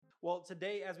Well,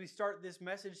 today, as we start this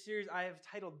message series, I have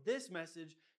titled this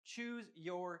message, Choose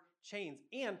Your Chains.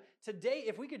 And today,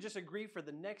 if we could just agree for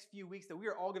the next few weeks that we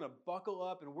are all going to buckle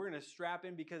up and we're going to strap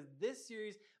in because this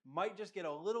series might just get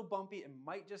a little bumpy and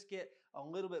might just get a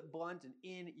little bit blunt and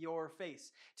in your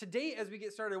face. Today, as we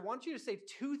get started, I want you to say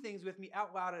two things with me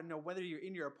out loud. I know whether you're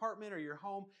in your apartment or your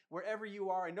home, wherever you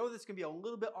are. I know this can be a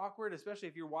little bit awkward, especially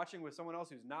if you're watching with someone else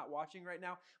who's not watching right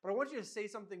now, but I want you to say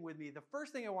something with me. The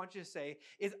first thing I want you to say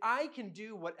is, I can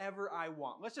do whatever I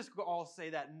want. Let's just all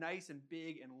say that nice and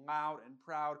big and loud and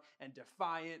proud and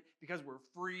defiant because we're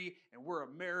free and we're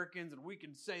Americans and we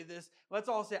can say this. Let's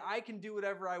all say, I can do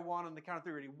whatever I want on the count of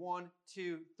three. Ready? 1,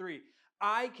 2, 3.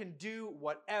 I can do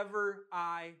whatever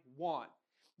I want.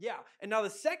 Yeah. And now the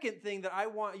second thing that I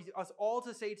want us all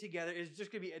to say together is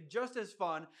just going to be just as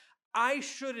fun. I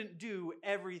shouldn't do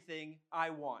everything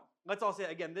I want. Let's all say it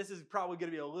again. This is probably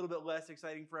going to be a little bit less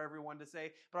exciting for everyone to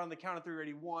say, but on the count of three,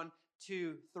 ready? 1,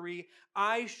 2, 3.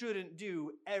 I shouldn't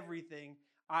do everything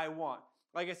I want.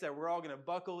 Like I said, we're all going to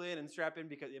buckle in and strap in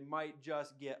because it might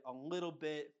just get a little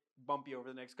bit bumpy over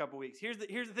the next couple weeks. Here's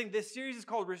the thing. This series is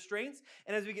called Restraints.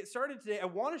 And as we get started today, I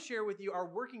want to share with you our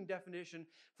working definition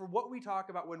for what we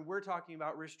talk about when we're talking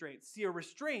about restraints. See, a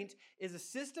restraint is a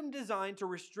system designed to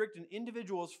restrict an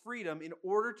individual's freedom in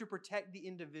order to protect the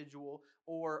individual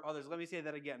or others. Let me say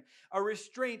that again. A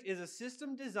restraint is a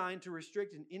system designed to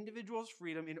restrict an individual's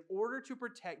freedom in order to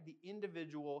protect the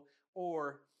individual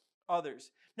or others.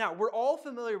 Now, we're all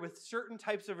familiar with certain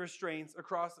types of restraints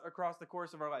across the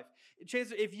course of our life.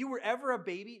 If you were ever a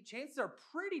baby, chances are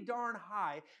pretty darn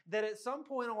high that at some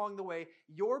point along the way,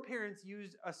 your parents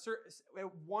used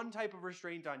one type of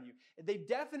restraint on you. They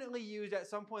definitely used at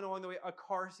some point along the way a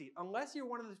car seat. Unless you're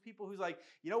one of those people who's like,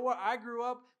 you know what, I grew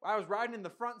up, I was riding in the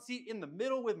front seat in the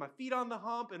middle with my feet on the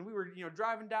hump, and we were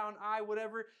driving down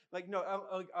whatever. Like, no,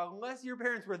 unless your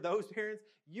parents were those parents,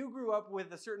 you grew up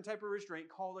with a certain type of restraint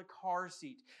called a car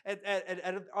seat.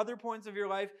 At other points of your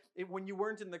life, when you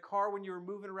weren't in the car, when you were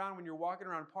moving around, when you're walking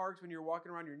around parks, when you're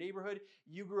walking around your neighborhood,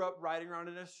 you grew up riding around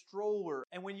in a stroller.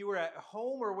 And when you were at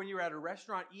home or when you were at a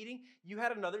restaurant eating, you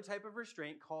had another type of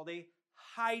restraint called a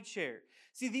high chair.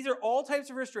 See, these are all types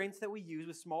of restraints that we use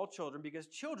with small children because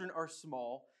children are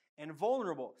small and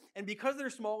vulnerable. And because they're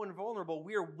small and vulnerable,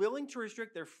 we are willing to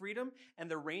restrict their freedom and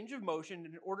their range of motion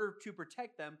in order to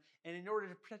protect them, and in order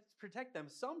to protect them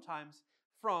sometimes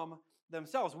from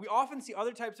themselves. We often see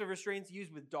other types of restraints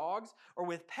used with dogs or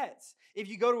with pets. If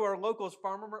you go to our local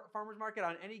farmers market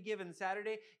on any given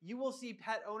Saturday, you will see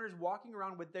pet owners walking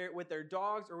around with their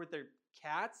dogs or with their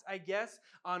cats, I guess,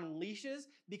 on leashes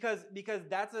because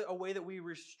that's a way that we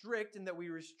restrict and that we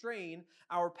restrain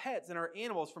our pets and our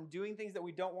animals from doing things that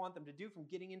we don't want them to do, from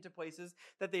getting into places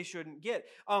that they shouldn't get.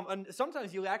 And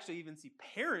sometimes you'll actually even see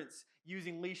parents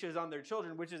using leashes on their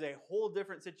children, which is a whole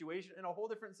different situation and a whole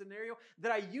different scenario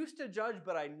that I used to judge,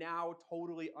 but I now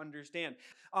totally understand.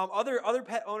 Other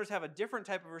pet owners have a different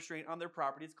type of restraint on their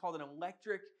property. It's called an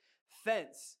electric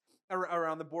fence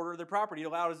around the border of their property. It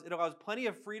allows plenty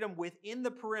of freedom within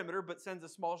the perimeter, but sends a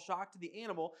small shock to the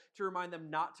animal to remind them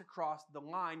not to cross the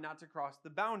line, not to cross the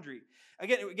boundary.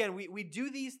 Again, we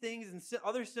do these things and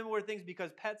other similar things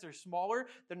because pets are smaller.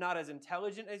 They're not as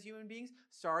intelligent as human beings.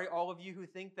 Sorry, all of you who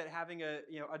think that having a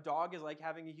dog is like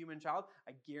having a human child.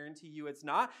 I guarantee you it's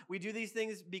not. We do these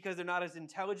things because they're not as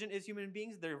intelligent as human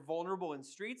beings. They're vulnerable in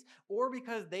streets, or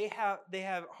because they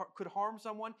could harm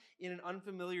someone in an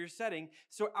unfamiliar setting.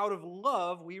 So out of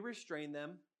love, we restrain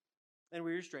them, and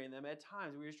we restrain them at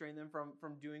times. We restrain them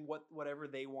from doing whatever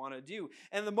they want to do.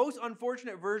 And the most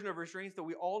unfortunate version of restraints that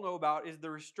we all know about is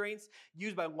the restraints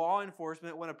used by law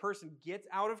enforcement when a person gets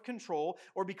out of control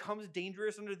or becomes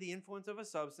dangerous under the influence of a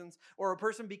substance, or a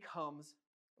person becomes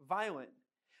violent.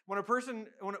 When a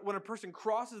person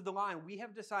crosses the line, we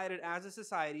have decided as a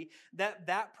society that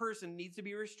that person needs to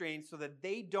be restrained so that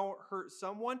they don't hurt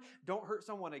someone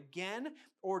again,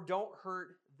 or don't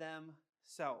hurt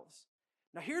themselves.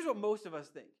 Now, here's what most of us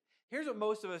think.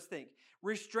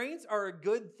 Restraints are a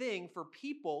good thing for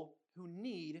people who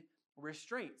need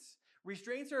restraints.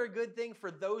 Restraints are a good thing for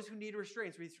those who need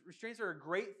restraints. Restraints are a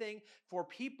great thing for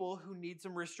people who need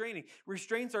some restraining.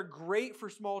 Restraints are great for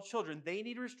small children. They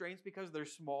need restraints because they're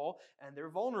small and they're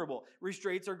vulnerable.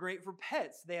 Restraints are great for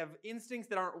pets. They have instincts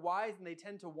that aren't wise, and they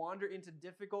tend to wander into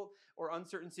difficult or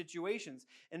uncertain situations.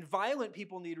 And violent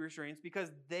people need restraints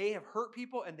because they have hurt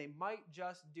people and they might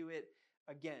just do it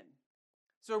again.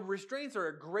 So restraints are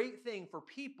a great thing for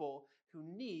people who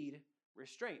need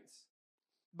restraints.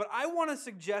 But I want to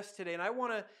suggest today, and I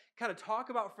want to kind of talk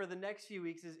about for the next few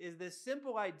weeks, is this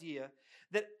simple idea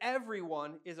that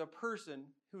everyone is a person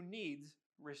who needs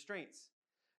restraints.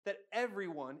 that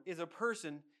everyone is a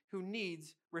person who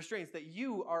needs restraints, that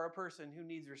you are a person who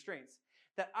needs restraints,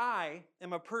 that I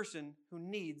am a person who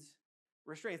needs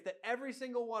restraints, that every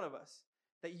single one of us,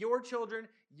 that your children,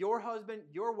 your husband,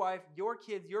 your wife, your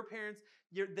kids, your parents,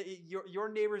 your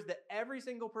neighbors, that every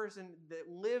single person that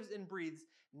lives and breathes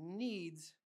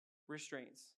needs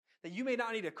restraints. That you may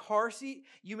not need a car seat,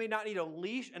 you may not need a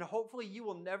leash, and hopefully you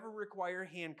will never require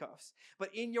handcuffs.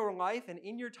 But in your life and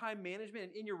in your time management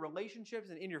and in your relationships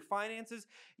and in your finances,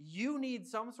 you need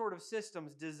some sort of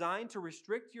systems designed to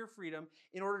restrict your freedom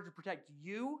in order to protect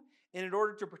you and in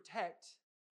order to protect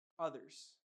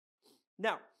others.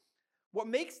 Now, what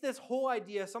makes this whole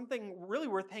idea something really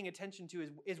worth paying attention to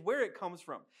is where it comes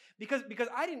from. Because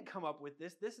I didn't come up with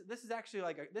this. This is actually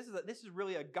like this is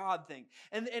really a God thing.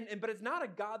 But it's not a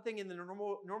God thing in the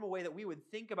normal way that we would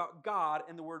think about God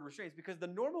and the word restraints. Because the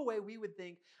normal way we would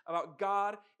think about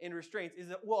God and restraints is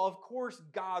that, well, of course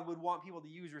God would want people to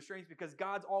use restraints because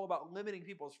God's all about limiting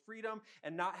people's freedom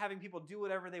and not having people do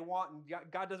whatever they want, and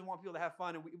God doesn't want people to have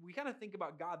fun. And we kind of think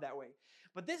about God that way.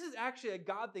 But this is actually a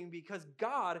God thing because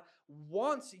God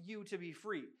wants you to be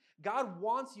free. God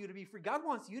wants you to be free. God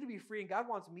wants you to be free, and God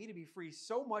wants me to be free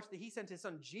so much that he sent his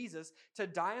son Jesus to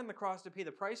die on the cross to pay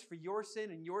the price for your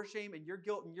sin and your shame and your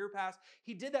guilt and your past.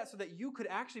 He did that so that you could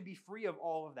actually be free of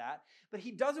all of that. But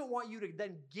he doesn't want you to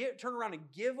then turn around and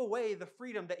give away the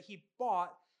freedom that he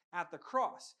bought at the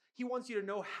cross. He wants you to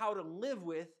know how to live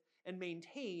with and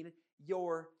maintain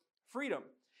your freedom.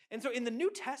 And so in the New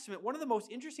Testament, one of the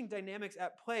most interesting dynamics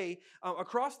at play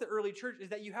across the early church is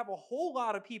that you have a whole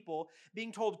lot of people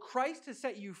being told Christ has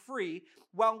set you free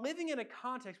while living in a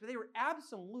context where they were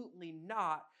absolutely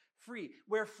not free,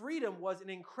 where freedom was an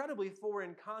incredibly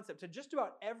foreign concept to just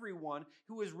about everyone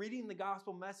who was reading the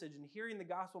gospel message and hearing the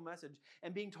gospel message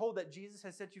and being told that Jesus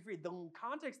has set you free. The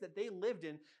context that they lived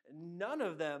in, none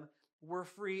of them were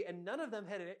free, and none of them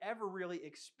had ever really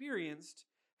experienced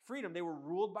freedom. They were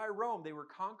ruled by Rome. They were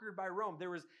conquered by Rome.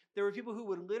 There were people who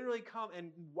would literally come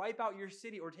and wipe out your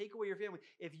city or take away your family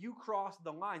if you crossed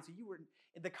the line. So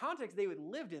the context they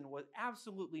lived in was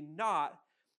absolutely not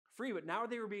free. But now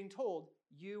they were being told,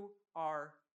 you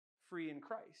are free in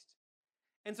Christ.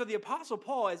 And so the Apostle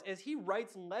Paul, as he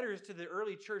writes letters to the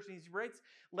early church, and he writes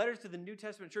letters to the New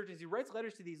Testament churches, he writes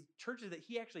letters to these churches that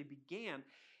he actually began.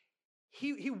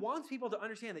 He wants people to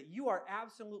understand that you are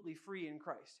absolutely free in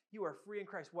Christ. You are free in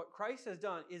Christ. What Christ has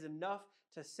done is enough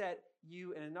to set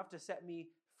you and enough to set me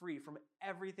free from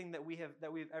everything that we have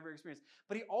ever experienced.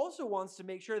 But he also wants to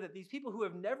make sure that these people who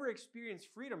have never experienced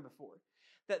freedom before,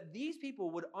 that these people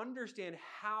would understand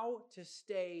how to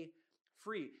stay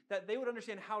free, that they would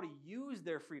understand how to use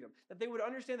their freedom, that they would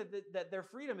understand that their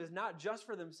freedom is not just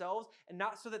for themselves and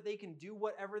not so that they can do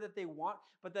whatever that they want,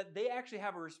 but that they actually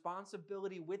have a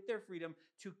responsibility with their freedom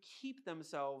to keep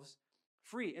themselves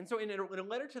free. And so in a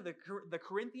letter to the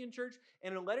Corinthian church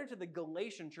and in a letter to the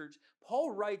Galatian church,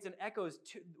 Paul writes and echoes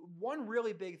one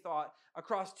really big thought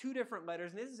across two different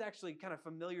letters. And this is actually kind of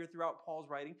familiar throughout Paul's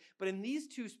writing. But in these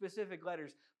two specific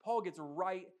letters, Paul gets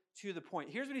right to the point.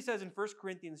 Here's what he says in 1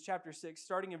 Corinthians chapter 6,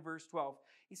 starting in verse 12.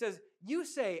 He says, you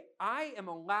say, I am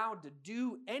allowed to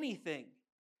do anything.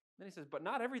 Then he says, but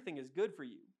not everything is good for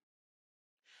you.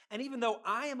 And even though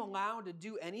I am allowed to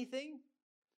do anything,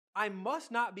 I must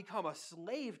not become a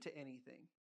slave to anything.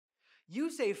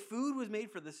 You say food was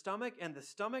made for the stomach and the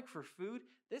stomach for food.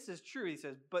 This is true, he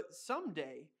says, but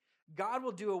someday God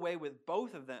will do away with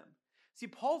both of them. See,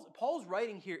 Paul's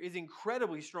writing here is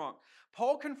incredibly strong.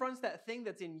 Paul confronts that thing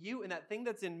that's in you and that thing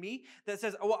that's in me that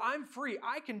says, oh, well, I'm free.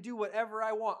 I can do whatever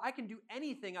I want. I can do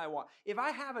anything I want. If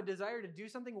I have a desire to do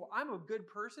something, well, I'm a good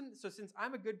person. So since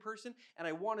I'm a good person and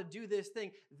I want to do this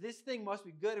thing must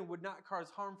be good and would not cause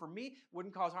harm for me,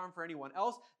 wouldn't cause harm for anyone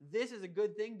else. This is a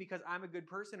good thing because I'm a good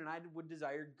person and I would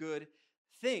desire good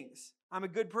things. I'm a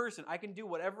good person. I can do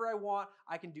whatever I want.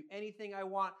 I can do anything I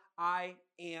want. I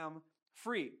am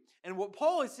free. And what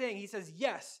Paul is saying, he says,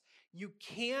 yes, you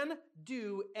can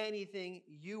do anything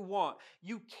you want.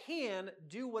 You can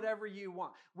do whatever you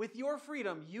want. With your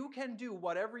freedom, you can do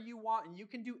whatever you want and you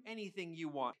can do anything you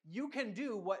want. You can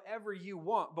do whatever you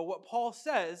want. But what Paul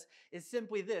says is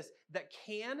simply this, that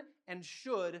can and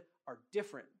should are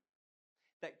different.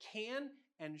 That can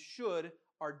and should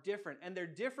are different. And they're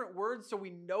different words, so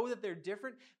we know that they're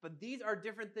different, but these are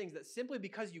different things that simply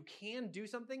because you can do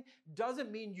something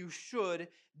doesn't mean you should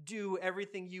do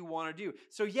everything you want to do.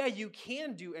 So yeah, you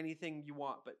can do anything you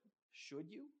want, but should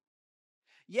you?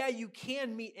 Yeah, you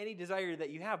can meet any desire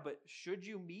that you have, but should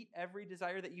you meet every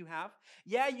desire that you have?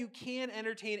 Yeah, you can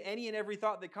entertain any and every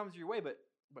thought that comes your way, but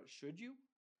should you?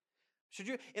 Should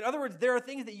you? In other words, there are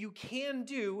things that you can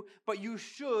do, but you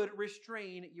should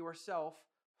restrain yourself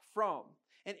from.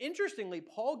 And interestingly,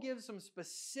 Paul gives some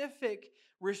specific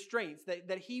restraints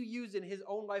that he used in his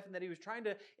own life and that he was trying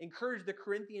to encourage the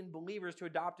Corinthian believers to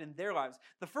adopt in their lives.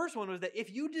 The first one was that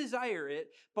if you desire it,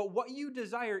 but what you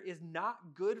desire is not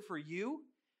good for you,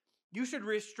 you should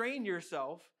restrain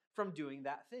yourself from doing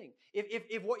that thing.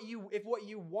 If what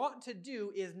you want to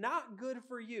do is not good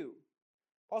for you,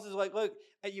 Paul says, like, look,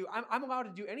 at you, I'm allowed to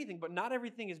do anything, but not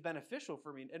everything is beneficial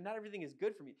for me, and not everything is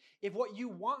good for me. If what you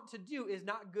want to do is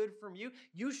not good for you,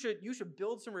 you should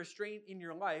build some restraint in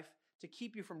your life to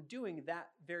keep you from doing that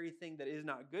very thing that is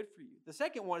not good for you. The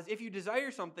second one is if you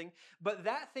desire something, but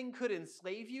that thing could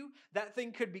enslave you, that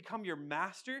thing could become your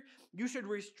master, you should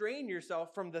restrain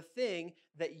yourself from the thing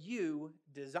that you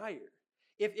desire.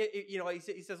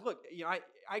 He says, look,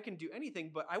 I can do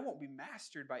anything, but I won't be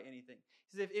mastered by anything.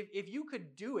 He says, if you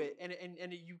could do it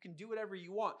and you can do whatever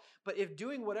you want, but if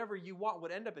doing whatever you want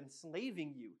would end up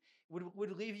enslaving you,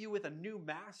 would leave you with a new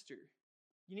master,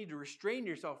 you need to restrain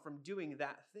yourself from doing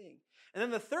that thing. And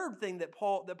then the third thing that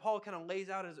Paul kind of lays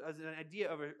out as an idea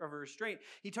of a restraint,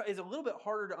 is a little bit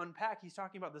harder to unpack. He's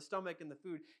talking about the stomach and the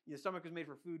food. The stomach was made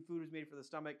for food, food was made for the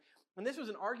stomach. And this was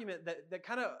an argument that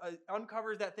kind of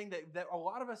uncovers that thing that a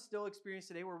lot of us still experience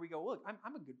today, where we go, look,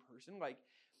 I'm a good person. Like,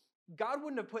 God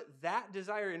wouldn't have put that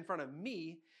desire in front of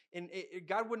me, and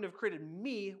God wouldn't have created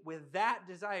me with that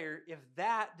desire if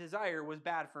that desire was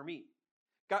bad for me.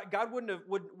 God wouldn't have,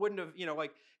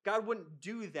 God wouldn't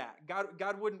do that.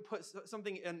 God wouldn't put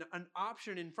something, an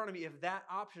option in front of me if that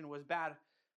option was bad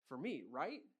for me,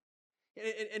 right?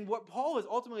 And what Paul is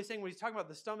ultimately saying when he's talking about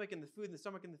the stomach and the food, and the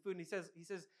stomach and the food, and he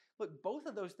says, look, both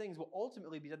of those things will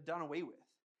ultimately be done away with.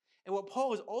 And what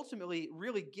Paul is ultimately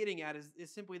really getting at is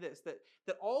simply this,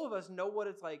 that all of us know what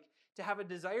it's like to have a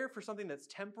desire for something that's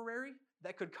temporary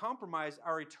that could compromise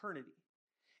our eternity.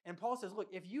 And Paul says, look,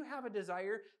 if you have a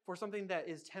desire for something that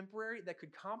is temporary, that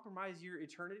could compromise your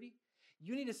eternity,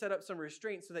 you need to set up some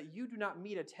restraints so that you do not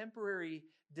meet a temporary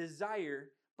desire,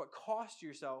 but cost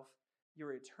yourself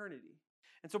your eternity.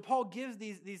 And so Paul gives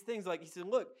these things, like he said,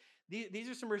 look, these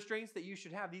are some restraints that you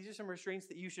should have. These are some restraints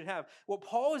that you should have. What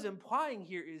Paul is implying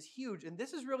here is huge, and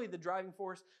this is really the driving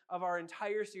force of our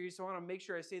entire series, so I want to make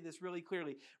sure I say this really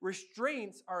clearly.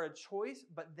 Restraints are a choice,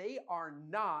 but they are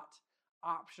not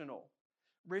optional.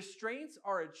 Restraints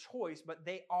are a choice, but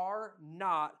they are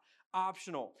not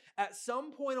optional. At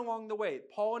some point along the way,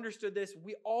 Paul understood this.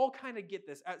 We all kind of get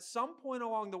this. At some point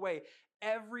along the way,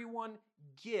 everyone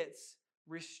gets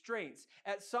restraints.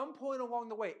 At some point along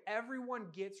the way, everyone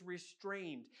gets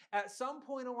restrained. At some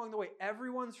point along the way,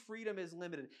 everyone's freedom is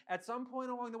limited. At some point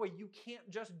along the way, you can't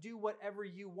just do whatever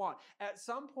you want. At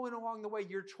some point along the way,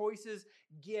 your choices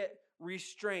get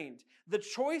restrained. The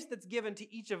choice that's given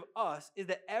to each of us is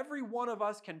that every one of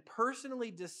us can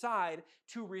personally decide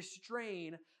to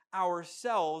restrain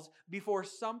ourselves before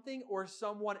something or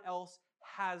someone else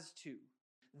has to.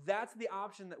 That's the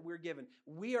option that we're given.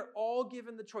 We are all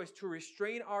given the choice to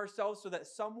restrain ourselves so that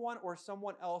someone or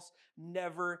someone else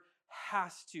never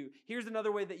has to. Here's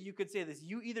another way that you could say this.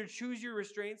 You either choose your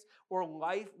restraints or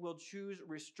life will choose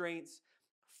restraints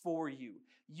for you.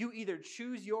 You either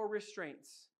choose your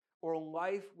restraints or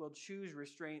life will choose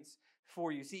restraints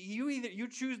for you. See, you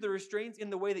choose the restraints in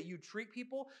the way that you treat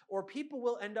people, or people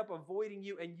will end up avoiding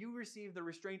you and you receive the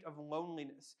restraint of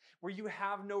loneliness, where you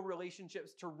have no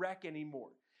relationships to wreck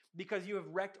anymore because you have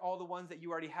wrecked all the ones that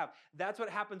you already have. That's what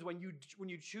happens when you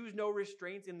choose no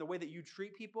restraints in the way that you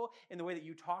treat people, in the way that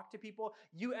you talk to people.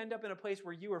 You end up in a place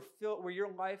where where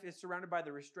your life is surrounded by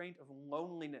the restraint of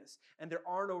loneliness, and there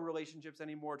are no relationships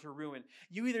anymore to ruin.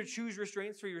 You either choose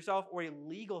restraints for yourself, or a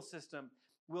legal system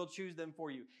will choose them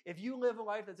for you. If you live a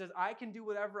life that says, I can do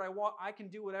whatever I want, I can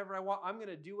do whatever I want, I'm going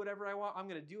to do whatever I want, I'm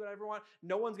going to do whatever I want,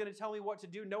 no one's going to tell me what to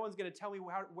do, no one's going to tell me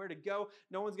where to go,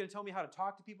 no one's going to tell me how to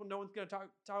talk to people, no one's going to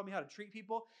tell me how to treat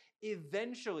people,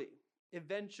 eventually,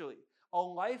 a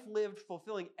life lived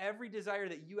fulfilling every desire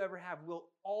that you ever have will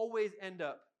always end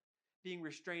up being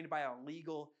restrained by a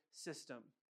legal system.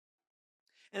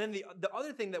 And then the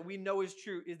other thing that we know is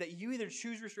true is that you either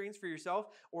choose restraints for yourself,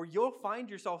 or you'll find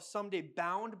yourself someday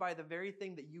bound by the very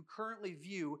thing that you currently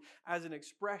view as an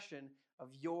expression of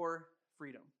your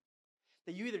freedom.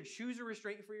 That you either choose a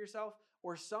restraint for yourself,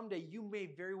 or someday you may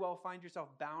very well find yourself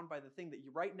bound by the thing that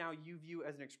right now you view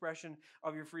as an expression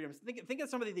of your freedoms. Think of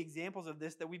some of the examples of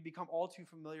this that we've become all too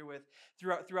familiar with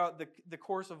throughout the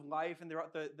course of life and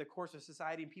throughout the course of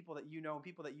society, and people that you know and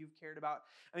people that you've cared about.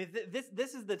 I mean,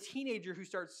 this is the teenager who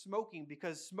starts smoking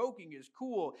because smoking is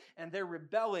cool and they're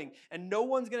rebelling and no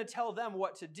one's going to tell them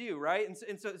what to do, right?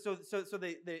 And so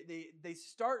they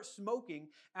start smoking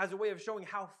as a way of showing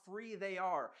how free they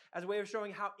are, as a way of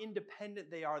showing how independent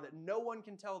they are, that no one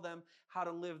can tell them how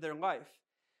to live their life.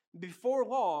 Before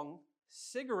long,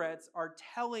 cigarettes are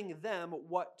telling them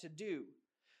what to do.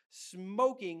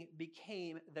 Smoking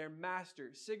became their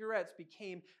master. Cigarettes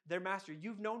became their master.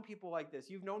 You've known people like this.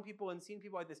 You've known people and seen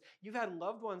people like this. You've had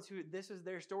loved ones who this is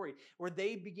their story, where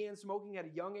they began smoking at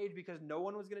a young age because no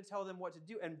one was going to tell them what to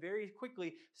do. And very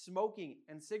quickly, smoking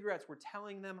and cigarettes were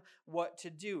telling them what to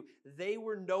do. They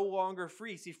were no longer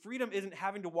free. See, freedom isn't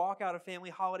having to walk out of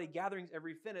family holiday gatherings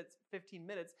every 15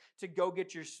 minutes to go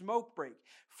get your smoke break.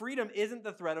 Freedom isn't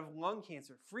the threat of lung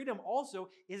cancer. Freedom also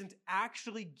isn't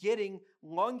actually getting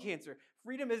lung cancer.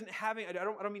 Freedom isn't having, I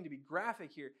don't mean to be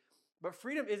graphic here, but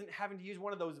freedom isn't having to use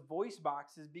one of those voice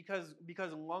boxes because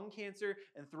lung cancer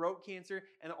and throat cancer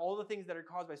and all the things that are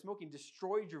caused by smoking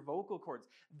destroyed your vocal cords.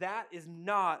 That is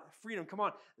not freedom. Come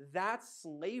on, that's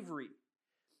slavery.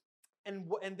 And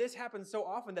this happens so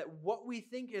often that what we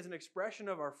think is an expression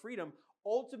of our freedom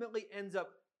ultimately ends up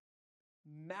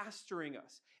mastering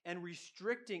us and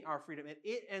restricting our freedom. And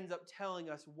it ends up telling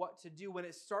us what to do when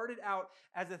it started out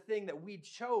as a thing that we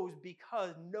chose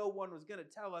because no one was going to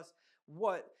tell us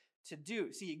what to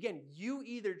do. See, again, you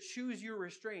either choose your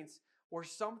restraints or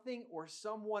something or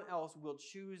someone else will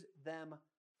choose them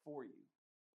for you.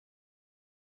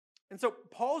 And so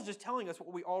Paul's just telling us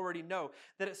what we already know,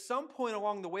 that at some point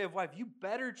along the way of life, you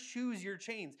better choose your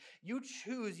chains. You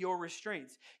choose your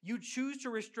restraints. You choose to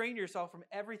restrain yourself from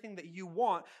everything that you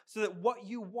want so that what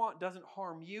you want doesn't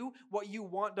harm you, what you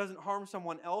want doesn't harm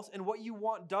someone else, and what you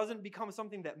want doesn't become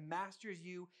something that masters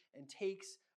you and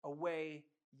takes away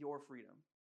your freedom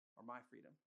or my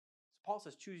freedom. So Paul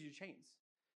says, choose your chains.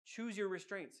 Choose your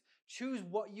restraints. Choose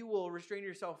what you will restrain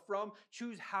yourself from.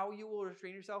 Choose how you will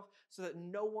restrain yourself so that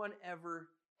no one ever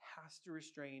has to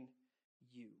restrain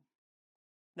you.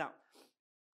 Now,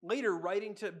 later,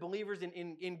 writing to believers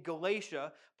in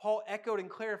Galatia, Paul echoed and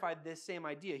clarified this same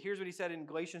idea. Here's what he said in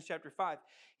Galatians chapter 5.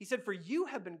 He said, "For you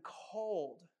have been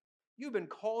called. You've been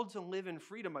called to live in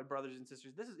freedom, my brothers and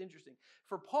sisters." This is interesting.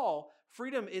 For Paul,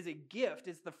 freedom is a gift.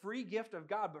 It's the free gift of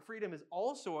God, but freedom is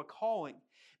also a calling.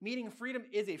 Meaning freedom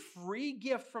is a free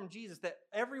gift from Jesus that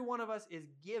every one of us is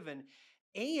given.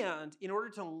 And in order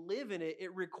to live in it,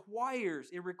 it requires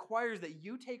that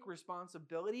you take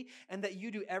responsibility and that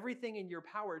you do everything in your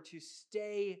power to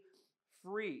stay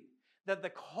free. That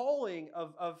the calling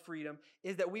of freedom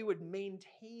is that we would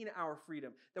maintain our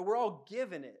freedom, that we're all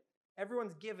given it.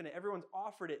 Everyone's given it. Everyone's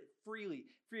offered it freely,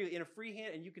 in a free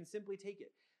hand, and you can simply take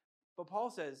it. But Paul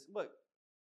says, look,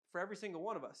 for every single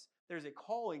one of us, there's a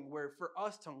calling where for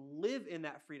us to live in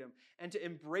that freedom and to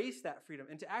embrace that freedom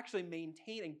and to actually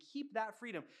maintain and keep that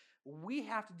freedom, we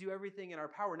have to do everything in our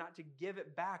power not to give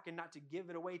it back and not to give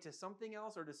it away to something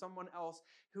else or to someone else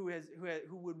who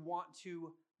would want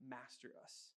to master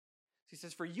us. He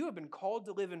says, "For you have been called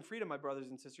to live in freedom, my brothers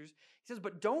and sisters." He says,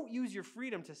 "But don't use your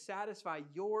freedom to satisfy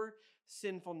your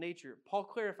sinful nature." Paul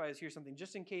clarifies here something,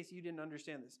 just in case you didn't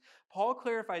understand this. Paul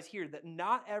clarifies here that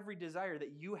not every desire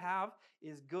that you have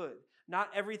is good.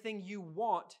 Not everything you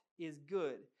want is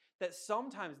good. That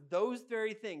sometimes those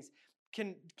very things,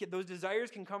 those desires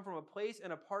can come from a place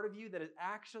and a part of you that is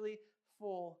actually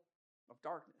full of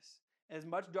darkness. As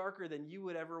much darker than you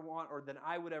would ever want or than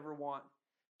I would ever want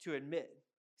to admit.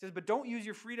 He says, "But don't use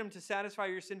your freedom to satisfy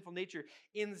your sinful nature.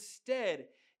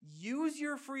 Instead, use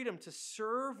your freedom to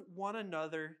serve one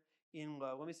another in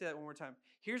love." Let me say that one more time.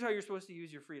 Here's how you're supposed to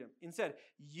use your freedom. Instead,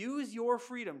 use your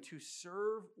freedom to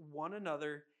serve one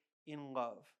another in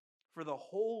love. For the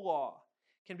whole law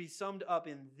can be summed up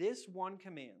in this one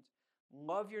command: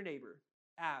 love your neighbor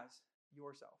as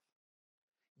yourself.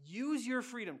 Use your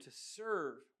freedom to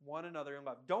serve one another in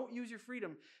love. Don't use your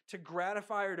freedom to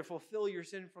gratify or to fulfill your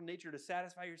sinful nature, to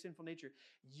satisfy your sinful nature.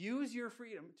 Use your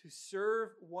freedom to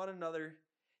serve one another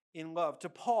in love. To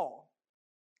Paul,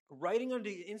 writing under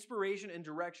the inspiration and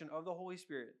direction of the Holy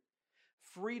Spirit,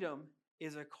 freedom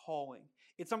is a calling.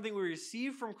 It's something we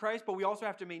receive from Christ, but we also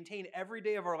have to maintain every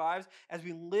day of our lives as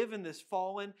we live in this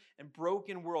fallen and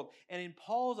broken world. And in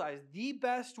Paul's eyes, the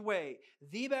best way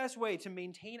to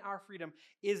maintain our freedom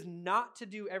is not to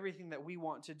do everything that we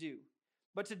want to do,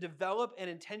 but to develop and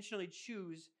intentionally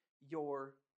choose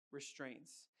your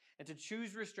restraints. and to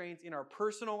choose restraints in our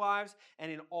personal lives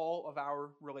and in all of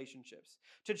our relationships.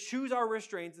 To choose our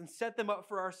restraints and set them up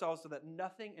for ourselves so that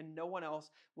nothing and no one else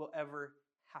will ever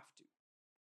have to.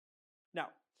 Now,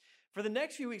 for the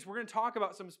next few weeks, we're going to talk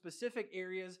about some specific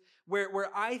areas where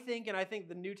I think, and I think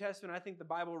the New Testament, I think the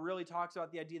Bible really talks about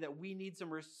the idea that we need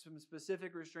some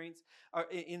specific restraints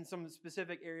in some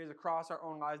specific areas across our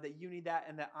own lives, that you need that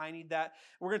and that I need that.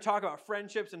 We're going to talk about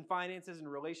friendships and finances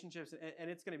and relationships, and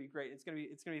it's going to be great. It's going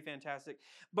to be fantastic.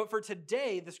 But for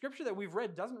today, the scripture that we've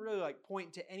read doesn't really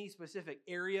point to any specific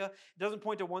area. It doesn't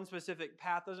point to one specific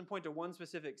path, doesn't point to one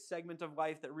specific segment of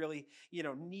life that really,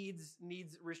 needs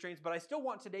restraints. But I still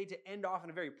want today to end off in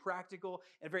a very practical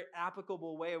and very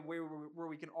applicable way of where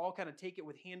we can all kind of take it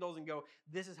with handles and go,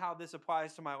 this is how this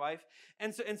applies to my life.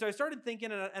 And so I started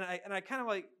thinking, and I kind of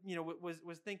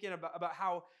was thinking about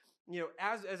how,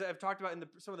 as I've talked about in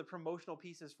some of the promotional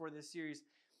pieces for this series,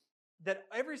 that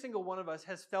every single one of us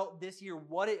has felt this year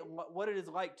what it is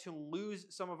like to lose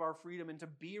some of our freedom and to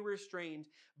be restrained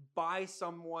by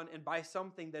someone and by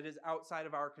something that is outside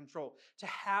of our control, to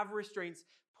have restraints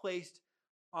placed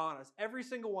on us. Every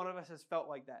single one of us has felt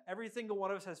like that. Every single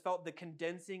one of us has felt the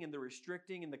condensing and the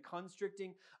restricting and the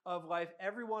constricting of life.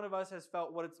 Every one of us has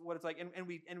felt what it's like, and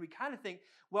we kind of think,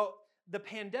 well, the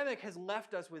pandemic has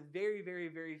left us with very, very,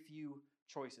 very few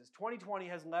choices. 2020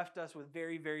 has left us with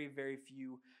very, very, very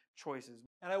few choices.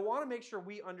 And I want to make sure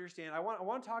we understand. I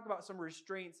want to talk about some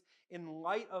restraints in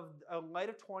light of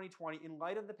 2020, in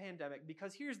light of the pandemic,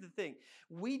 because here's the thing.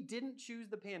 We didn't choose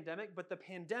the pandemic, but the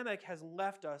pandemic has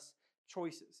left us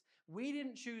choices. We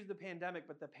didn't choose the pandemic,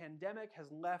 but the pandemic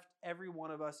has left every one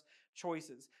of us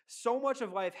choices. So much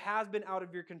of life has been out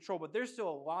of your control, but there's still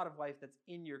a lot of life that's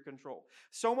in your control.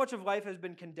 So much of life has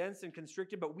been condensed and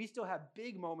constricted, but we still have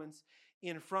big moments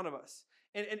in front of us.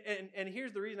 And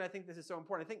here's the reason I think this is so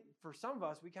important. I think for some of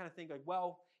us, we kind of think like,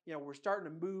 well, we're starting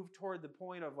to move toward the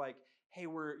point of like, hey,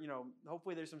 we're,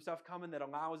 hopefully there's some stuff coming that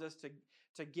allows us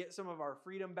to get some of our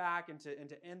freedom back and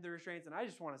to end the restraints. And I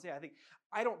just want to say,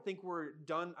 I don't think we're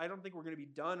done. I don't think we're going to be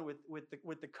done with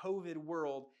the COVID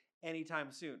world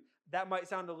anytime soon. That might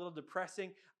sound a little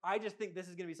depressing. I just think this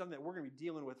is going to be something that we're going to be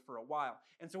dealing with for a while.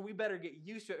 And so we better get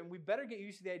used to it. And we better get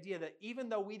used to the idea that even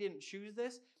though we didn't choose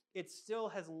this, it still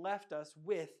has left us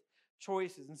with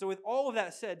choices. And so with all of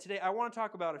that said, today I want to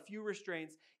talk about a few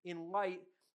restraints in light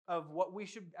of what we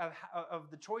should have, of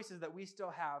the choices that we still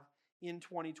have in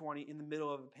 2020 in the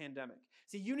middle of a pandemic.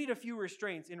 See, you need a few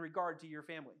restraints in regard to your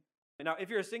family. Now, if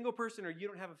you're a single person or you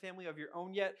don't have a family of your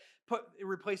own yet,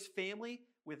 replace family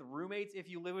with roommates if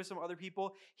you live with some other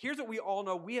people. Here's what we all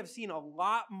know. We have seen a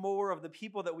lot more of the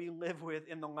people that we live with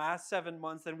in the last 7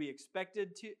 months than we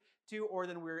expected to or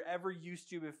than we were ever used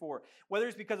to before. Whether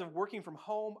it's because of working from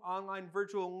home, online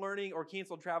virtual learning, or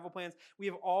canceled travel plans, we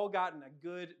have all gotten a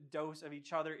good dose of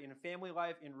each other in family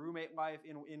life, in roommate life,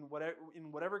 in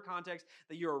whatever context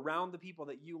that you're around the people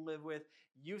that you live with.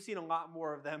 You've seen a lot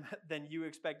more of them than you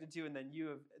expected to and than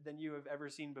you have ever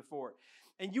seen before.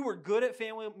 And you were good at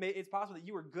family. It's possible that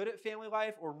you were good at family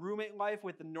life or roommate life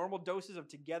with the normal doses of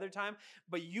together time,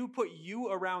 but you put you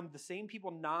around the same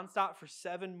people nonstop for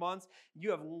 7 months.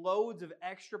 You have loads of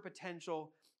extra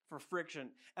potential for friction.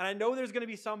 And I know there's going to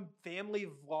be some family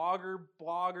vlogger,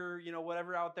 blogger,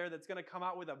 whatever out there that's going to come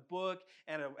out with a book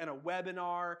and a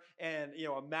webinar and,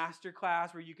 a master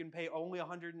class where you can pay only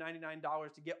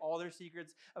 $199 to get all their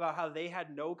secrets about how they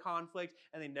had no conflict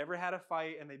and they never had a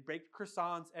fight and they baked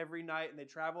croissants every night and they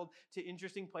traveled to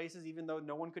interesting places even though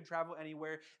no one could travel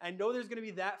anywhere. I know there's going to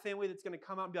be that family that's going to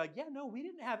come out and be like, yeah, no, we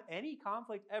didn't have any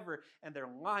conflict ever. And they're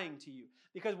lying to you.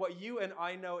 Because what you and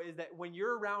I know is that when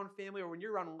you're around family or when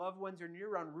you're around loved ones or when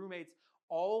you're around roommates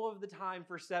all of the time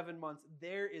for 7 months,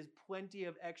 there is plenty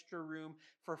of extra room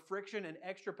for friction and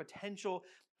extra potential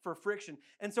for friction.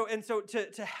 And so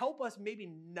to help us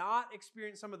maybe not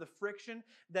experience some of the friction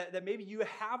that maybe you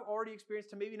have already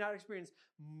experienced, to maybe not experience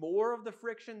more of the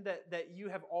friction that you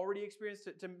have already experienced,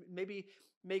 to maybe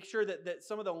make sure that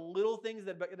some of the little things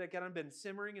that kind of been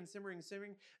simmering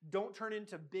don't turn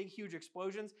into big, huge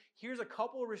explosions. Here's a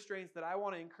couple of restraints that I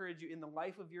want to encourage you in the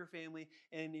life of your family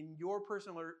and in your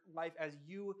personal life as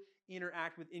you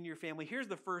interact within your family. Here's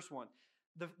the first one.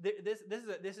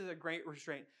 This is a great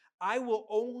restraint. I will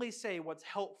only say what's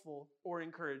helpful or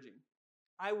encouraging.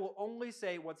 I will only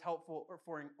say what's helpful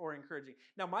or encouraging.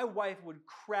 Now, my wife would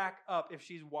crack up if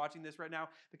she's watching this right now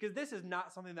because this is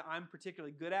not something that I'm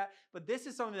particularly good at, but this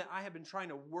is something that I have been trying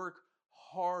to work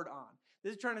hard on.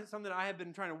 This is something that I have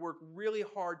been trying to work really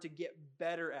hard to get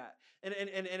better at. And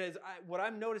what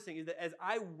I'm noticing is that as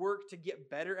I work to get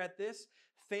better at this,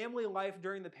 family life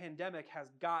during the pandemic has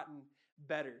gotten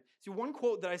better. See, one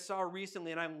quote that I saw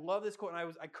recently, and I love this quote,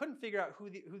 and I couldn't figure out who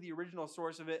the original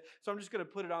source of it, so I'm just going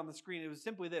to put it on the screen. It was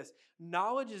simply this: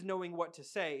 knowledge is knowing what to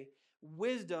say.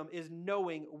 Wisdom is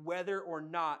knowing whether or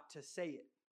not to say it.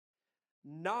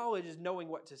 Knowledge is knowing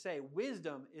what to say.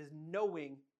 Wisdom is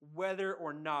knowing whether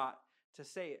or not to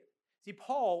say it. See,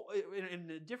 Paul, in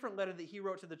a different letter that he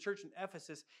wrote to the church in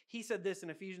Ephesus, he said this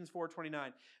in Ephesians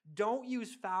 4:29. Don't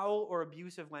use foul or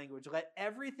abusive language. Let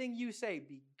everything you say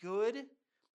be good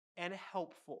and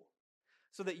helpful,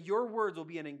 so that your words will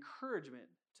be an encouragement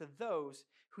to those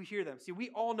who hear them. See, we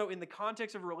all know in the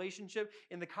context of a relationship,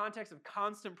 in the context of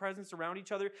constant presence around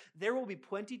each other, there will be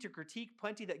plenty to critique,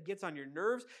 plenty that gets on your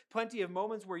nerves, plenty of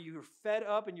moments where you're fed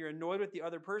up and you're annoyed with the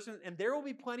other person, and there will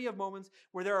be plenty of moments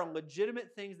where there are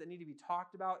legitimate things that need to be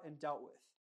talked about and dealt with.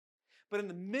 But in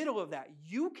the middle of that,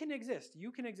 you can exist.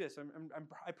 You can exist.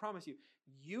 I promise you.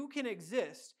 You can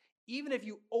exist even if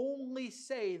you only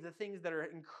say the things that are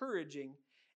encouraging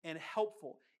and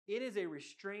helpful. It is a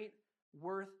restraint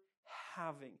worth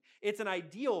having. It's an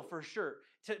ideal for sure.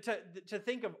 To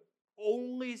think of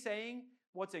only saying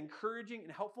what's encouraging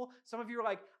and helpful. Some of you are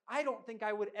like, I don't think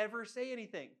I would ever say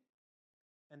anything.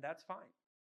 And that's fine.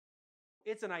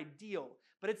 It's an ideal.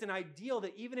 But it's an ideal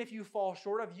that even if you fall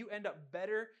short of, you end up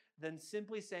better than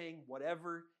simply saying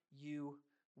whatever you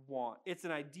want. It's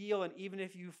an ideal, and even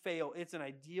if you fail, it's an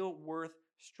ideal worth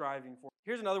striving for.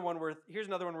 Here's another one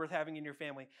worth having in your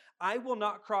family. I will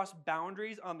not cross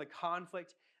boundaries on the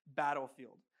conflict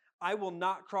battlefield. I will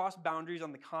not cross boundaries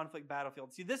on the conflict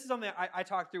battlefield. See, this is something I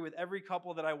talk through with every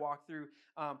couple that I walk through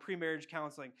pre-marriage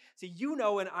counseling. See, you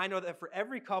know and I know that for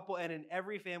every couple and in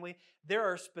every family, there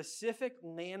are specific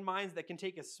landmines that can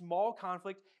take a small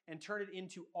conflict and turn it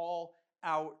into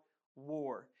all-out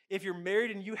war. If you're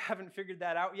married and you haven't figured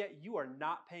that out yet, you are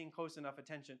not paying close enough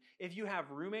attention. If you have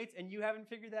roommates and you haven't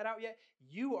figured that out yet,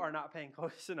 you are not paying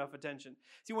close enough attention.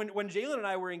 See, when Jalen and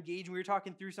I were engaged, we were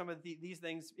talking through some of these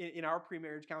things in our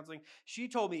pre-marriage counseling. She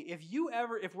told me,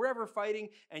 if we're ever fighting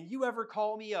and you ever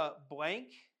call me a blank,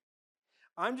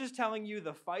 I'm just telling you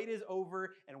the fight is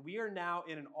over and we are now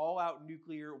in an all-out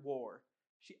nuclear war.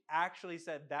 She actually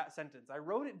said that sentence. I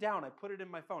wrote it down. I put it in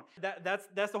my phone. That's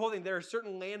the whole thing. There are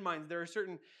certain landmines. There are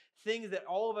certain things that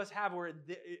all of us have where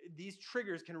these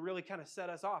triggers can really kind of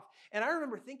set us off. And I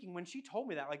remember thinking when she told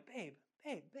me that, like, babe,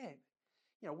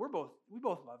 you know, we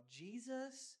both love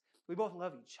Jesus. We both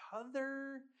love each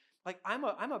other. Like, I'm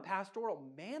a pastoral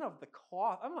man of the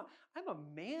cloth. I'm a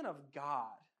man of God.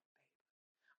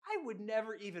 I would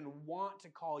never even want to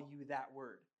call you that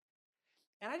word.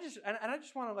 And I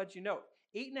just want to let you know,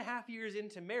 8.5 years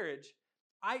into marriage,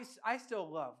 I still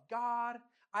love God.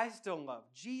 I still love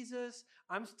Jesus.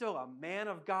 I'm still a man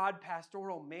of God,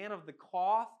 pastoral man of the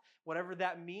cloth, whatever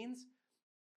that means.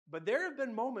 But there have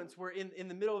been moments where in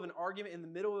the middle of an argument, in the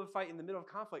middle of a fight, in the middle of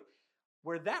conflict,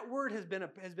 where that word has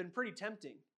been pretty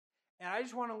tempting. And I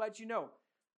just want to let you know,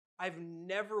 I've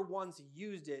never once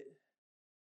used it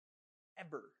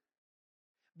ever.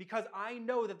 Because I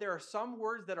know that there are some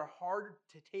words that are hard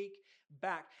to take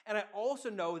back. And I also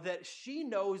know that she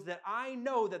knows that I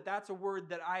know that that's a word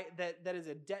that is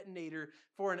a detonator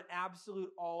for an absolute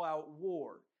all-out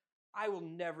war. I will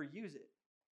never use it.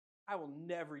 I will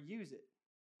never use it.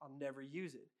 I'll never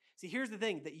use it. See, here's the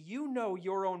thing, that you know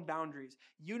your own boundaries.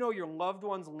 You know your loved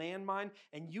one's landmine,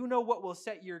 and you know what will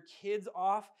set your kids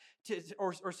off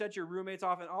or set your roommates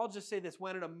off. And I'll just say this,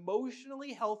 when an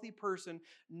emotionally healthy person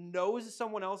knows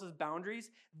someone else's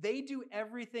boundaries, they do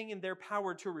everything in their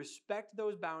power to respect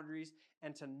those boundaries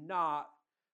and to not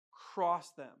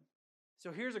cross them.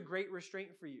 So here's a great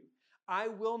restraint for you. I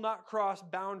will not cross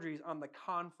boundaries on the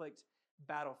conflict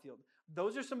battlefield.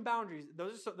 Those are some boundaries.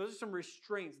 Those are some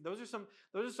restraints. Those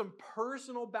are some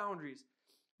personal boundaries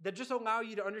that just allow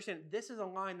you to understand this is a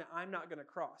line that I'm not going to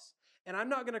cross. And I'm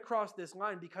not going to cross this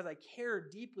line because I care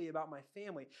deeply about my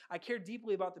family. I care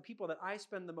deeply about the people that I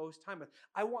spend the most time with.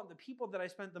 I want the people that I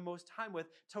spend the most time with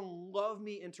to love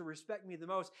me and to respect me the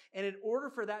most. And in order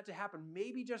for that to happen,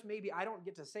 maybe, just maybe, I don't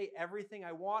get to say everything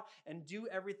I want and do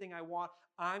everything I want.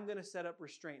 I'm going to set up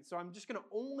restraints. So I'm just going to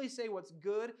only say what's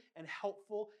good and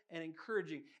helpful and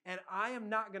encouraging. And I am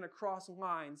not going to cross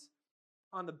lines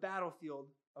on the battlefield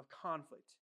of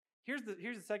conflict. Here's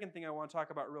the second thing I want to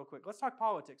talk about real quick. Let's talk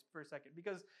politics for a second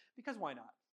because why not?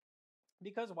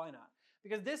 Because why not?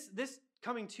 Because this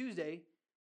coming Tuesday,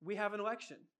 we have an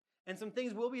election. And some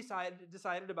things will be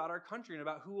decided about our country and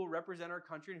about who will represent our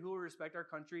country and who will respect our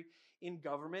country in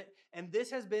government. And this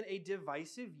has been a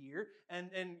divisive year. And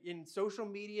in social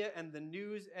media and the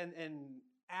news and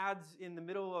ads in the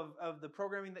middle of the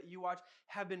programming that you watch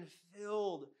have been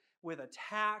filled with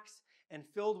attacks and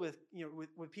filled with,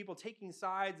 with people taking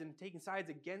sides and taking sides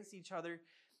against each other.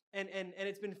 And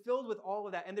it's been filled with all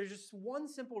of that. And there's just one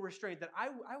simple restraint that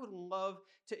I would love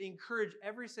to encourage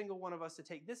every single one of us to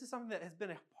take. This is something that has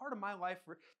been a part of my life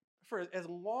for as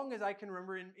long as I can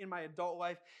remember in my adult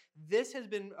life. This has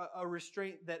been a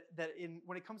restraint that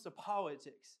when it comes to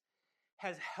politics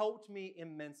has helped me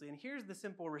immensely. And here's the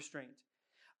simple restraint.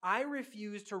 I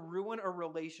refuse to ruin a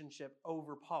relationship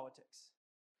over politics.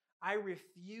 I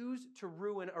refuse to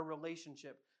ruin a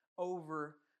relationship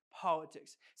over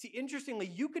politics. See, interestingly,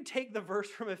 you could take the verse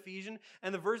from Ephesians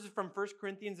and the verses from 1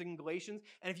 Corinthians and Galatians,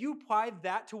 and if you apply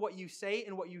that to what you say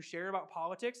and what you share about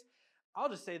politics, I'll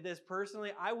just say this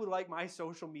personally, I would like my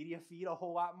social media feed a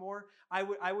whole lot more.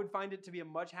 I would find it to be a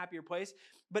much happier place.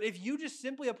 But if you just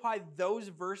simply apply those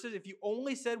verses, if you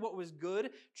only said what was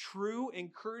good, true,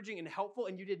 encouraging, and helpful,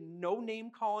 and you did no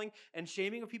name calling and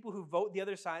shaming of people who vote the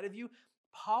other side of you,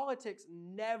 politics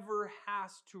never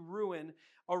has to ruin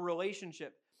a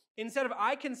relationship. Instead of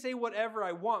I can say whatever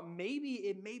I want,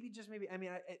 maybe I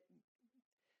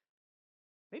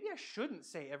shouldn't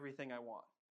say everything I want.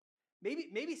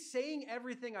 Maybe saying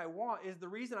everything I want is the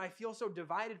reason I feel so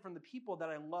divided from the people that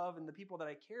I love and the people that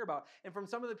I care about, and from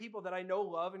some of the people that I know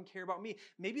love and care about me.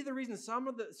 Maybe the reason some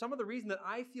of the reason that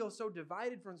I feel so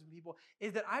divided from some people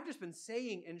is that I've just been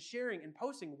saying and sharing and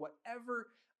posting whatever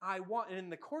I want, and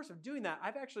in the course of doing that,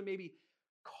 I've actually maybe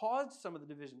caused some of the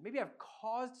division. Maybe I've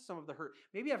caused some of the hurt.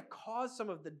 Maybe I've caused some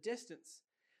of the distance.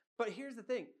 But here's the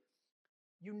thing: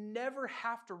 you never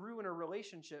have to ruin a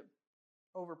relationship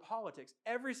over politics.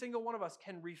 Every single one of us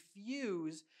can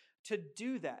refuse to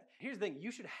do that. Here's the thing: you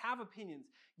should have opinions.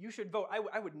 You should vote.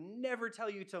 I would never tell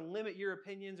you to limit your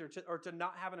opinions or to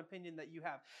not have an opinion that you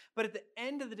have. But at the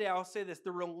end of the day, I'll say this: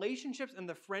 the relationships and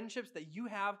the friendships that you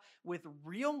have with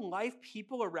real life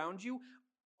people around you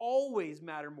always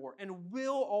matter more and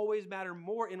will always matter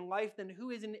more in life than who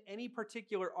is in any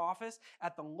particular office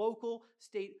at the local,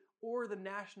 state, or the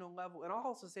national level. And I'll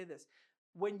also say this: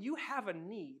 when you have a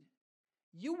need,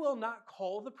 you will not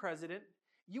call the president.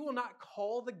 You will not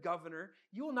call the governor.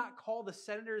 You will not call the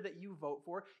senator that you vote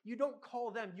for. You don't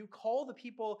call them. You call the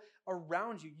people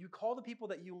around you. You call the people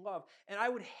that you love. And I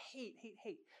would hate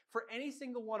for any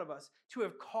single one of us to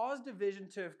have caused division,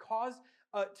 to have caused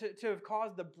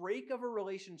the break of a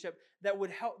relationship that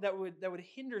would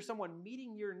hinder someone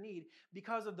meeting your need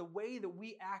because of the way that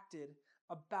we acted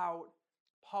about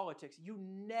politics. You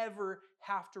never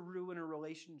have to ruin a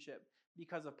relationship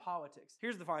because of politics.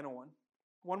 Here's the final one.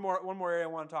 One more area I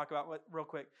want to talk about real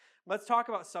quick. Let's talk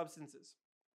about substances.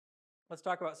 Let's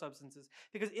talk about substances.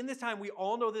 Because in this time, we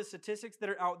all know the statistics that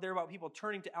are out there about people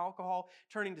turning to alcohol,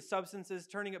 turning to substances,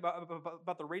 turning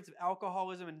about the rates of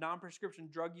alcoholism and non-prescription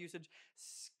drug usage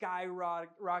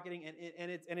skyrocketing, and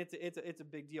it's a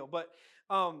big deal. But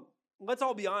let's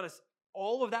all be honest.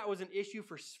 All of that was an issue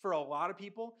for a lot of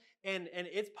people, and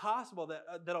it's possible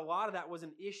that a lot of that was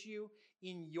an issue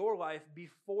in your life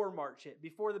before March hit,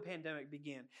 before the pandemic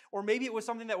began. Or maybe it was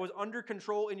something that was under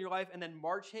control in your life, and then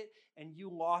March hit and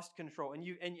you lost control, and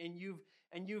you've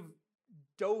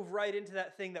dove right into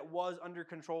that thing that was under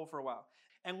control for a while.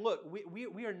 And look,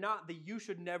 we are not the you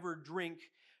should never drink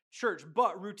church,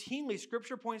 but routinely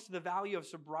Scripture points to the value of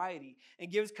sobriety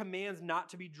and gives commands not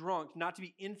to be drunk, not to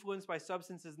be influenced by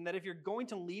substances, and that if you're going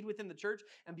to lead within the church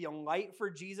and be a light for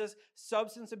Jesus,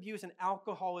 substance abuse and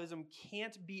alcoholism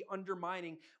can't be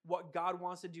undermining what God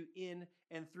wants to do in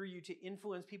and through you to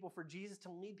influence people for Jesus,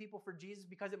 to lead people for Jesus,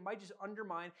 because it might just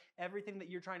undermine everything that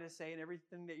you're trying to say and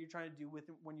everything that you're trying to do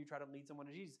when you try to lead someone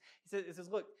to Jesus. It says,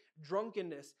 look,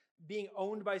 drunkenness, being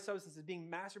owned by substances, being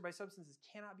mastered by substances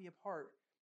cannot be a part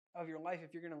of your life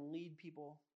if you're going to lead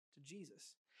people to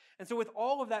Jesus. And so with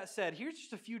all of that said, here's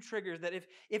just a few triggers that if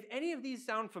any of these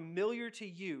sound familiar to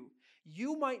you,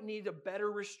 you might need a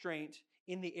better restraint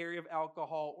in the area of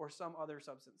alcohol or some other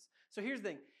substance. So here's the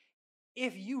thing.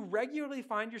 If you regularly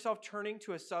find yourself turning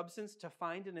to a substance to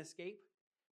find an escape,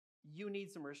 you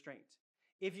need some restraint.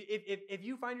 If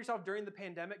you find yourself during the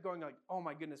pandemic going like, oh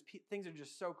my goodness, things are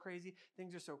just so crazy,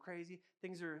 things are so crazy,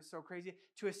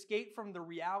 to escape from the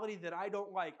reality that I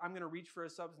don't like, I'm going to reach for a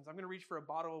substance. I'm going to reach for a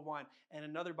bottle of wine and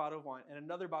another bottle of wine and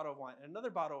another bottle of wine and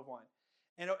another bottle of wine.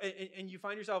 And you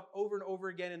find yourself over and over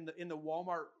again in the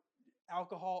Walmart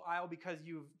alcohol aisle because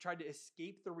you've tried to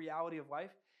escape the reality of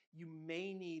life. You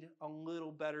may need a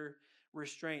little better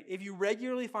restraint. If you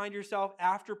regularly find yourself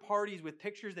after parties with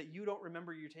pictures that you don't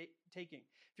remember you're taking,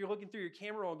 if you're looking through your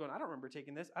camera roll and going, I don't remember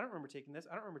taking this, I don't remember taking this,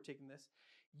 I don't remember taking this,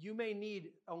 you may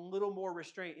need a little more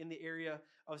restraint in the area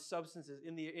of substances,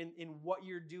 in what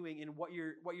you're doing, in what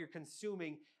you're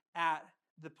consuming at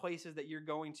the places that you're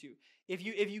going to. If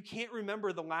you can't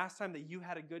remember the last time that you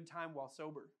had a good time while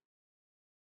sober,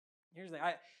 here's the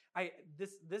thing.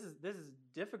 This is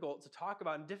difficult to talk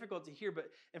about and difficult to hear,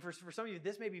 and for some of you,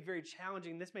 this may be very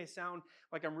challenging. This may sound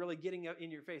like I'm really getting up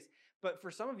in your face, but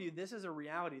for some of you, this is a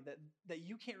reality that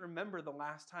you can't remember the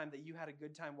last time that you had a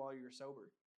good time while you were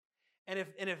sober. And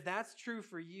if that's true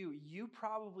for you, you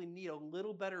probably need a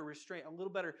little better restraint, a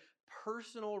little better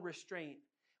personal restraint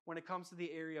when it comes to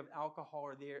the area of alcohol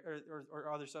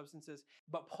or other substances.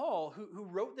 But Paul, who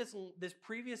wrote this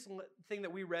previous thing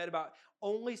that we read about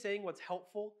only saying what's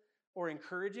helpful or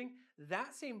encouraging,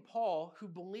 that same Paul who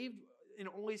believed in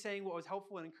only saying what was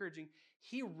helpful and encouraging,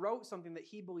 he wrote something that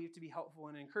he believed to be helpful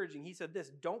and encouraging. He said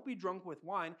this, don't be drunk with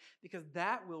wine because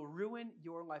that will ruin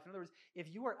your life. In other words,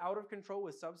 if you are out of control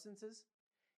with substances,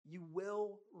 you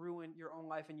will ruin your own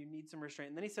life and you need some restraint.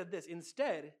 And then he said this,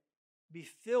 instead, be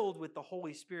filled with the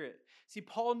Holy Spirit. See,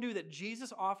 Paul knew that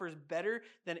Jesus offers better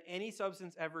than any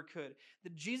substance ever could.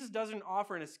 That Jesus doesn't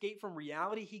offer an escape from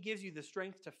reality. He gives you the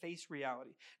strength to face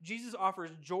reality. Jesus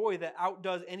offers joy that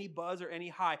outdoes any buzz or any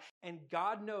high. And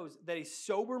God knows that a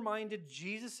sober-minded,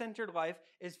 Jesus-centered life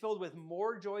is filled with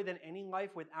more joy than any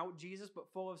life without Jesus, but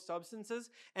full of substances,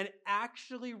 and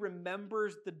actually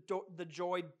remembers the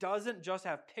joy, doesn't just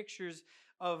have pictures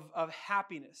of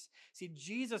happiness. See,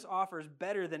 Jesus offers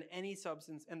better than any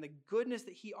substance, and the goodness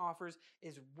that he offers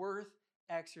is worth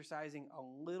exercising a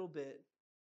little bit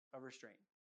of restraint.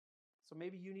 So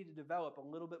maybe you need to develop a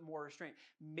little bit more restraint.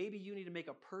 Maybe you need to make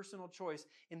a personal choice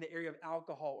in the area of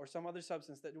alcohol or some other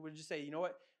substance that would just say, you know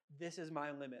what, this is my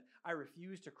limit. I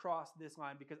refuse to cross this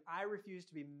line because I refuse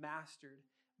to be mastered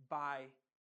by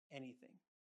anything.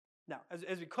 Now,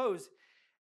 as we close,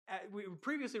 we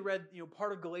previously read,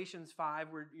 part of Galatians 5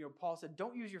 where, Paul said,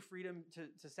 don't use your freedom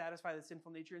to satisfy the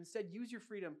sinful nature. Instead, use your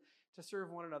freedom to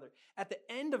serve one another. At the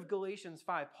end of Galatians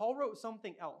 5, Paul wrote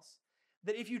something else,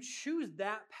 that if you choose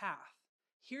that path,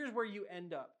 here's where you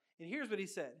end up. And here's what he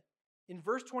said. In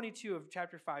verse 22 of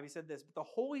chapter 5, he said this, but the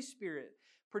Holy Spirit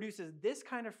produces this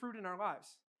kind of fruit in our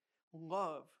lives: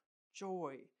 love,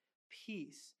 joy,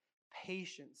 peace,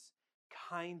 patience,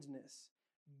 kindness,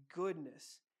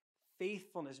 goodness,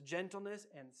 faithfulness, gentleness,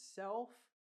 and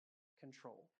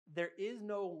self-control. There is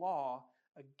no law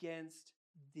against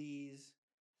these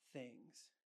things.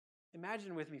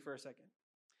 Imagine with me for a second.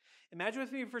 Imagine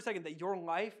with me for a second that your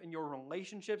life and your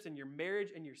relationships and your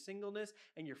marriage and your singleness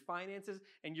and your finances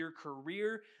and your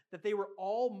career, that they were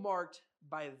all marked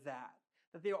by that.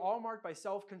 That they are all marked by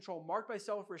self-control, marked by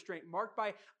self-restraint, marked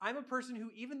by, I'm a person who,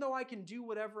 even though I can do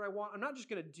whatever I want, I'm not just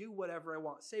going to do whatever I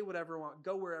want, say whatever I want,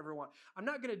 go wherever I want. I'm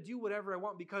not going to do whatever I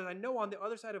want because I know on the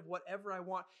other side of whatever I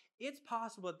want, it's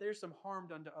possible that there's some harm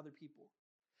done to other people.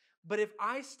 But if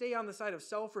I stay on the side of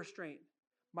self-restraint,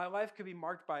 my life could be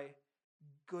marked by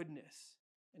goodness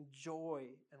and joy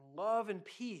and love and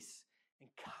peace and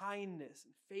kindness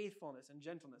and faithfulness and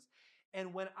gentleness.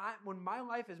 And when my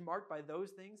life is marked by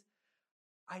those things,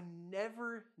 I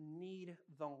never need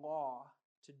the law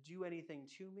to do anything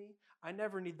to me. I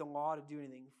never need the law to do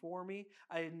anything for me.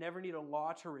 I never need a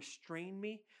law to restrain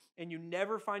me. And you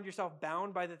never find yourself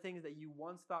bound by the things that you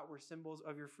once thought were symbols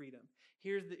of your freedom.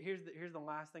 Here's the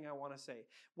last thing I want to say.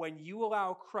 When you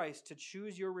allow Christ to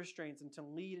choose your restraints and to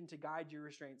lead and to guide your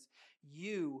restraints,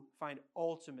 you find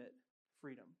ultimate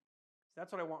freedom.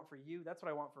 That's what I want for you. That's what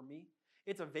I want for me.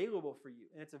 It's available for you,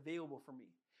 and it's available for me.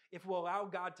 If we'll allow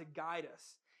God to guide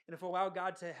us, and if we'll allow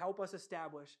God to help us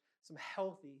establish some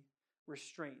healthy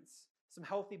restraints, some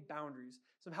healthy boundaries,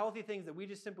 some healthy things that we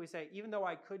just simply say, even though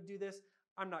I could do this,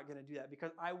 I'm not going to do that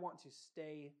because I want to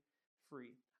stay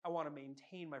free. I want to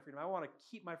maintain my freedom. I want to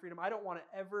keep my freedom. I don't want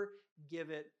to ever give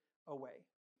it away.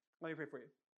 Let me pray for you.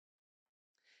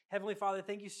 Heavenly Father,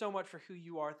 thank you so much for who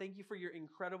you are. Thank you for your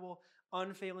incredible,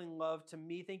 unfailing love to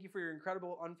me. Thank you for your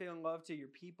incredible, unfailing love to your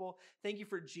people. Thank you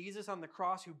for Jesus on the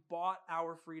cross who bought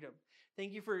our freedom.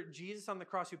 Thank you for Jesus on the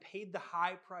cross who paid the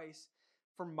high price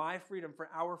for my freedom, for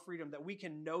our freedom, that we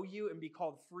can know you and be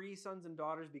called free sons and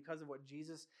daughters because of what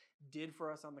Jesus did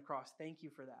for us on the cross. Thank you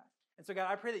for that. And so,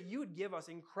 God, I pray that you would give us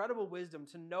incredible wisdom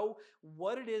to know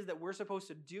what it is that we're supposed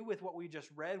to do with what we just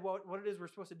read, what it is we're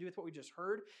supposed to do with what we just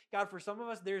heard. God, for some of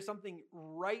us, there's something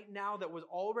right now that was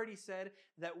already said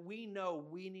that we know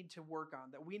we need to work on,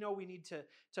 that we know we need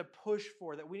to push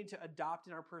for, that we need to adopt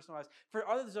in our personal lives. For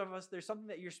others of us, there's something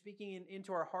that you're speaking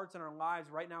into our hearts and our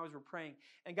lives right now as we're praying.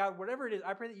 And God, whatever it is,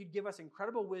 I pray that you'd give us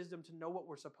incredible wisdom to know what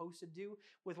we're supposed to do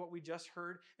with what we just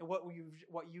heard and what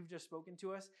you've just spoken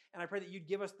to us. And I pray that you'd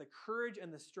give us the courage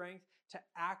and the strength to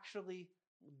actually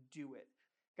do it.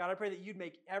 God, I pray that you'd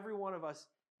make every one of us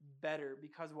better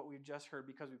because of what we've just heard,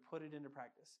 because we put it into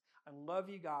practice. I love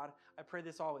you, God. I pray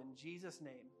this all in Jesus'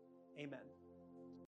 name. Amen.